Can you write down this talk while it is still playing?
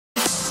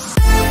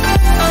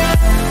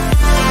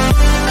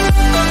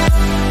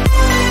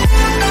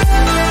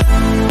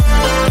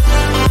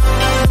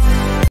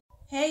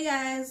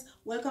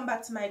Welcome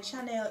back to my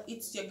channel.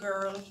 It's your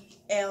girl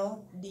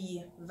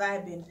LD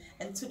Vibing,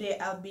 and today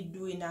I'll be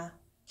doing a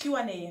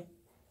Q&A.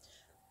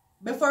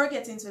 Before I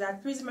get into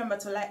that, please remember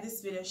to like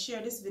this video,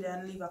 share this video,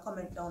 and leave a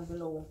comment down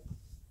below.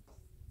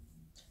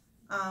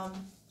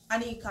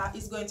 Anika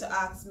is going to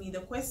ask me the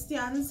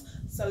questions,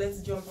 so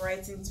let's jump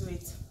right into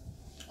it.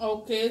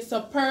 Okay, so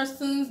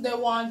persons, they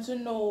want to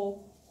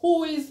know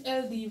who is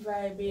LD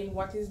Vibing,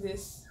 what is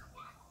this?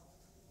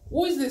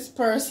 Who is this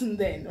person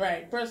then,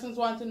 right? Persons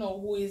want to know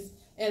who is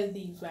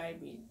LD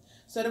Vibing.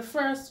 So the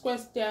first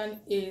question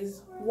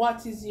is,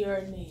 what is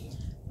your name?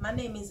 My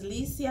name is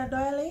Licia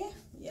Doyle.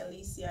 Yeah,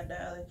 Licia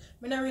Doyle.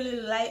 I don't really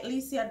like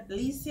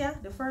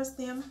Licia, the first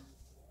name,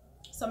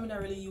 so I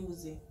don't really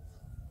use it.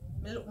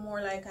 I look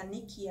more like a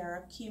Nikki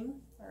or a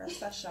Kim or a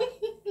Sasha.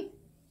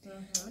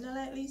 I don't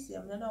like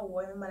Licia. I don't know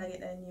why my mother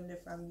get that name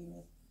from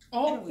me.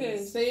 Okay,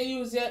 Anyways. so you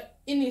use your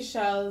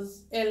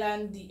initials L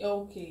and D.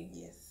 Okay.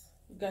 Yes.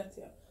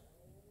 Gotcha.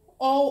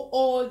 How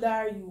old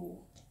are you?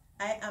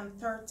 I am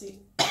 30.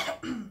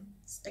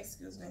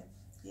 Excuse me.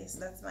 Yes,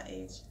 that's my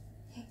age.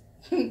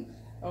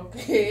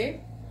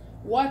 Okay.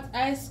 What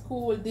high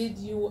school did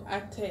you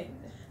attend?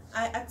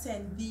 I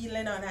attend D.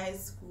 Lennon High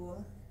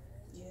School.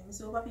 Yeah, I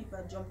see over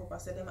people jump up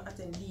and say them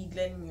attend D.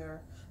 Glenmuir.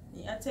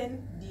 Me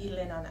attend D.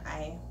 Lennon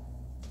High.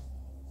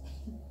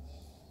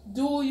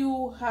 Do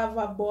you have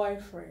a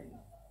boyfriend?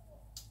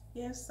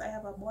 Yes, I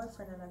have a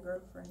boyfriend and a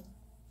girlfriend.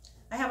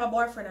 I have a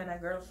boyfriend and a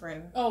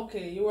girlfriend.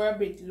 Okay, you were a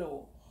bit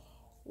low.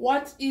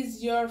 What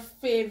is your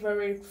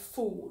favorite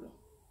food?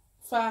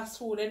 Fast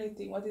food,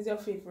 anything. What is your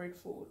favorite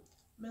food?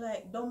 I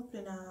like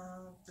dumpling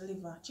and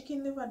liver.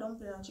 Chicken liver,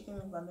 dumpling and chicken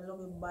liver. I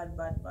love it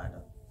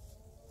bad.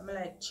 I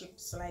like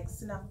chips, like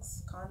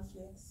snacks,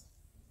 cornflakes.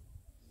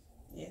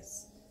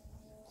 Yes.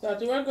 So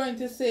you were going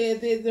to say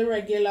the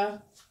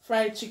regular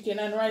fried chicken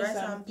and rice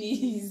and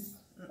peas.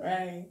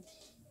 Right.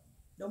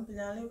 Dumpling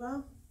and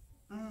liver.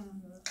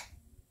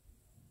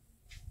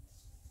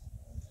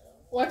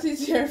 What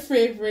is your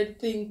favorite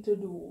thing to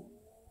do?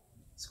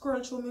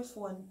 Scroll through my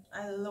phone.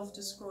 I love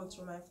to scroll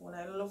through my phone.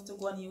 I love to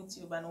go on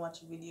YouTube and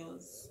watch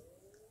videos.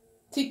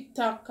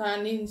 TikTok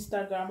and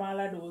Instagram, all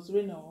of those,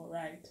 we know,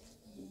 right?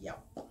 Yep.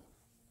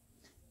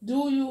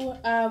 Do you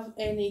have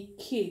any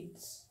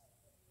kids?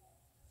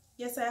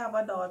 Yes, I have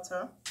a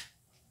daughter.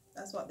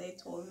 That's what they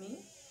told me.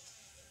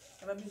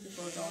 I have a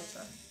beautiful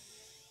daughter.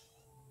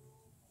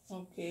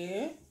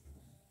 Okay.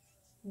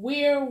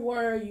 Where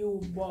were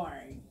you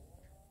born?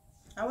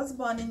 I was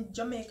born in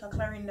Jamaica,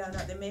 Clarendon,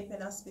 at the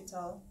Maypen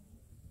Hospital.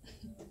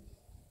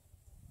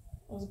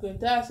 I was going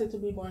to ask you to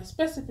be more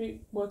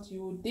specific, but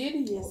you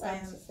did. Yes, I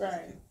am.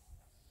 Right.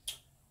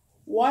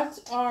 What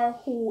or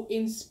who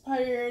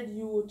inspired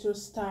you to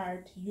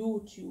start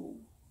YouTube?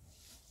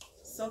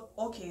 So,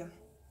 okay.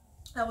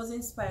 I was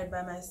inspired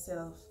by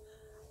myself.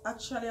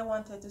 Actually, I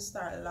wanted to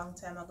start a long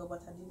time ago,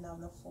 but I didn't have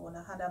no phone.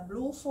 I had a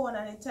blue phone,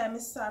 and the time I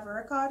started a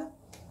record,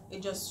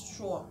 it just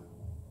showed.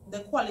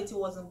 The quality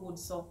wasn't good,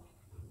 so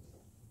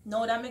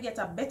now that I get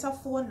a better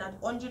phone, not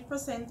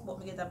 100%,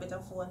 but I get a better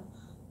phone.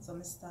 So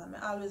I start.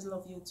 I always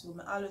love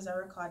YouTube. I always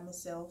record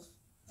myself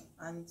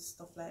and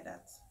stuff like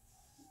that.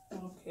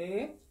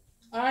 Okay.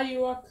 Are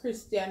you a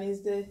Christian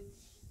is the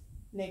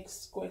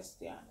next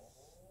question.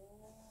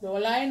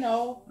 Don't lie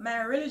now.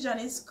 My religion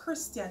is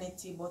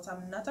Christianity, but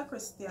I'm not a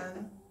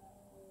Christian.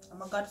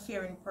 I'm a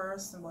God-fearing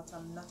person, but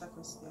I'm not a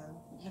Christian.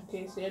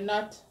 Okay, so you're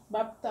not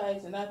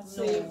baptized, you're not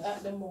saved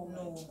at the moment.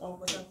 No,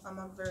 but I'm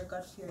a very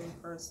God-fearing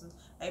person.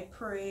 I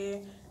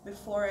pray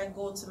before I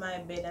go to my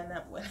bed and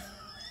that when.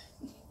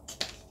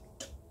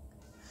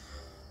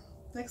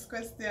 Next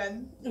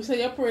question. So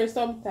you pray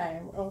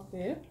sometime,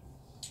 okay.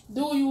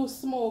 Do you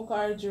smoke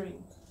or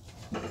drink?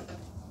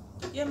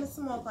 Yeah, I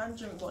smoke and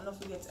drink, but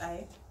not forget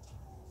I.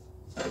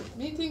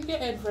 Me think your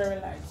head very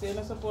light, so you're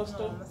not supposed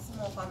to. I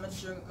smoke and I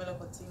drink, I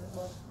love a thing,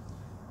 but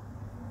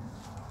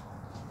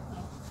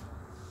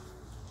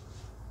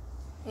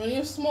when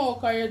you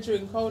smoke or you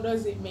drink, how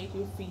does it make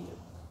you feel?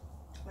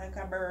 like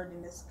a bird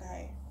in the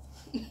sky.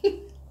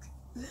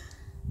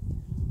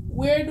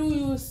 Where do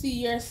you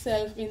see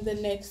yourself in the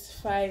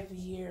next 5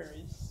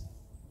 years?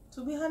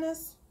 To be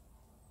honest,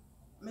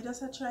 I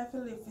just try to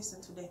live this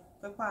today,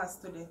 for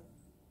past today.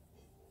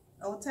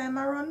 Our time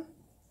I run,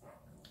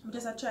 I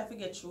just try to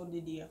get through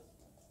the day.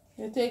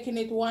 You're taking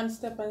it one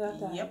step at a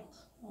time? Yep.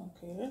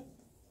 Okay.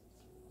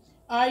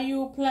 Are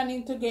you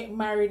planning to get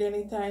married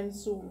anytime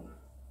soon?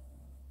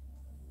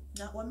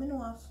 Not what I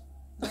know of.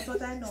 Not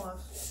what I know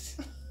of.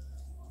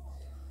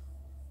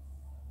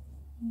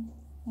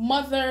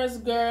 Mother's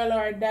girl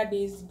or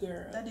daddy's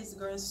girl? Daddy's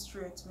girl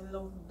straight. I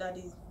love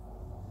daddy.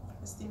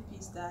 Rest in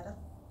peace, dad.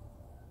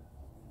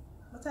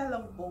 But I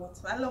love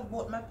both. I love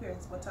both my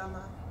parents, but I'm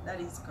a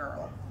daddy's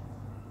girl.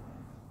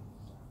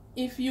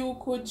 If you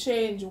could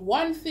change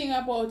one thing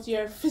about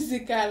your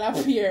physical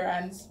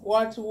appearance,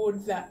 what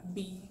would that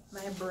be?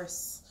 My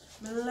breasts.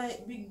 I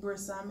like big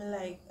breasts and I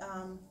like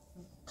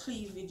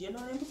cleavage. You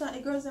know, they put on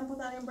the girls and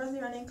put on in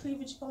Brazil and then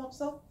cleavage come up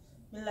so.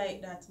 I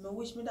like that. I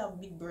wish me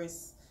have big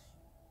breasts.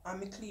 and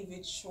my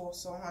cleavage show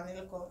so and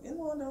it look, you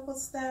know, they look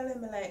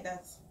styling me like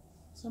that.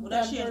 Would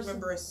I Sometimes change my person-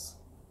 breasts?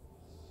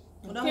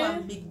 Would I Okay.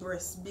 want big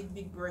breasts,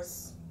 big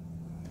breasts?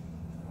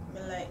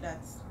 Me like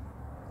that.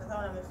 That's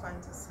one of my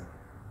fantasy.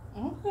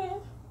 Okay.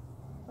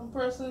 Some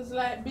persons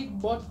like big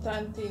butt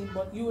and thing,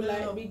 but you I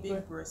like love big big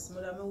breast. breasts.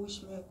 But I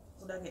wish me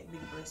would I get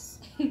big breasts.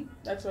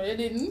 That's why you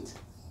didn't.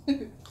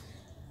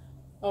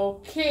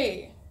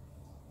 Okay.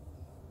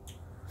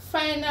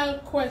 Final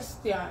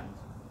question.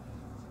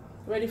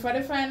 Ready for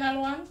the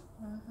final one?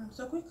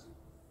 So quick?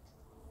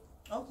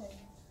 Okay.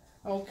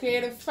 Okay,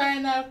 the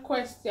final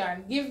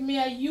question. Give me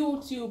a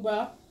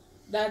YouTuber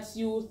that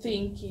you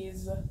think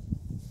is,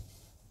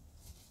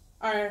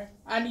 or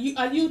a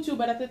YouTuber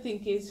that you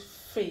think is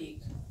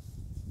fake.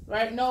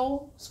 Right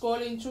now,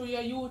 scrolling through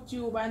your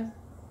YouTube and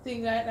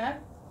things like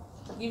that.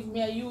 Give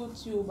me a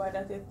YouTuber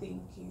that you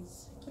think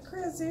is. You're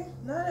crazy.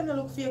 None of them don't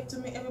look fake to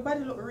me.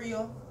 Everybody look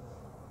real.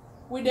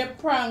 With the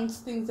pranks,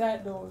 things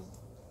like those.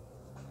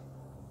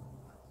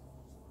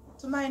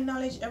 To my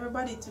knowledge,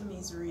 everybody to me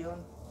is real.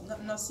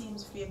 Nothing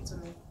seems fake to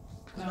me.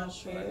 I'm not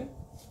sure. Okay.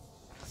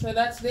 So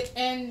that's the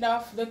end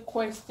of the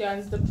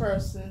questions the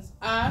persons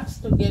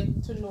asked to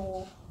get to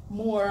know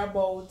more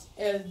about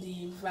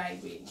LD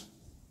vibing.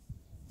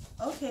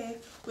 Okay,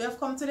 we have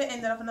come to the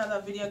end of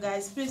another video,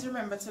 guys. Please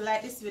remember to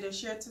like this video,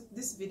 share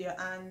this video,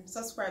 and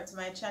subscribe to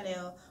my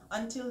channel.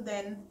 Until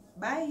then,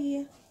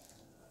 bye.